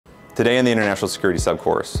Today in the International Security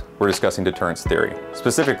Subcourse, we're discussing deterrence theory,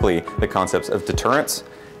 specifically the concepts of deterrence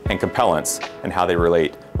and compellence and how they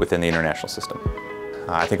relate within the international system.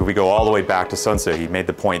 I think if we go all the way back to Sun Tzu, he made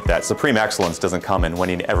the point that supreme excellence doesn't come in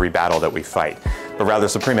winning every battle that we fight, but rather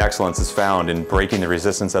supreme excellence is found in breaking the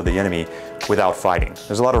resistance of the enemy without fighting.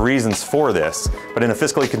 There's a lot of reasons for this, but in a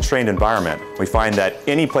fiscally constrained environment, we find that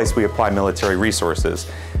any place we apply military resources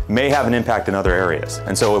may have an impact in other areas.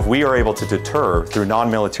 And so if we are able to deter through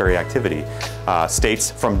non-military activity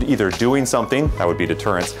states from either doing something, that would be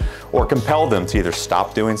deterrence, or compel them to either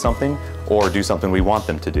stop doing something or do something we want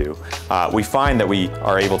them to do, we find that we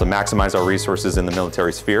are able to maximize our resources in the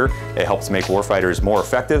military sphere. It helps make warfighters more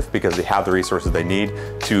effective because they have the resources they need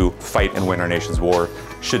to fight and win our nation's war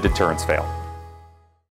should deterrence fail.